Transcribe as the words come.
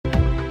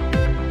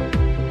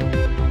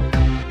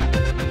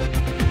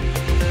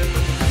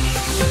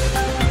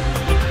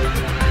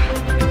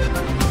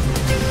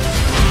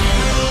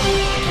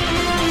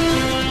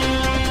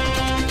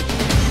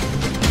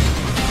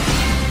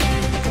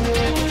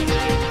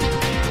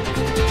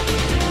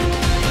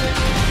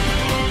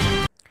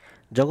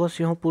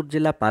जगतसिंहपुर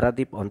जिला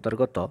पारादीप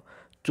अंतर्गत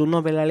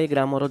चूनबेलाली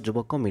ग्रामर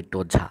युवक मिटु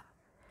ओझा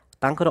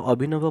तांकर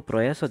अभिनव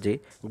प्रयास जे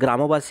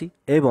ग्रामवासी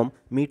एवं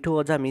मिठू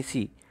ओझा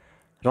मिसी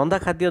रंधा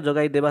खाद्य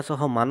जगाई देवा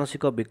सह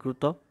मानसिक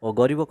विकृत और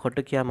गरीब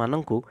खटकिया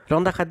मानंकु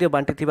रंधा खाद्य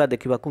बांटिथिबा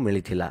देखिबाकू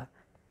मिलिथिला।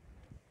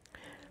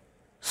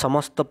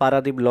 समस्त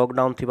पारादीप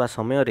लॉकडाउन थिबा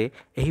समय रे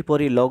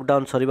एहीपरि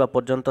लॉकडाउन सरिबा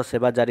पर्यंत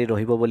सेवा जारी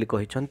रहिबो बोली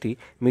कहिसंती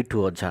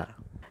मिठू ओझा।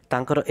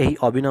 तांकर एही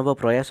अभिनव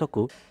प्रयास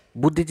को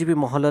बुद्धिजीवी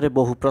महल रे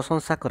बहु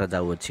प्रशंसा करा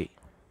जाउअछि।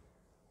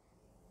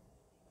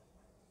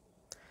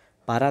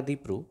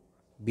 पारादीपरू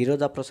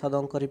बिरजा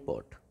प्रसादଙ୍କ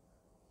रिपोर्ट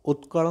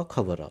उत्कल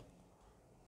खबर।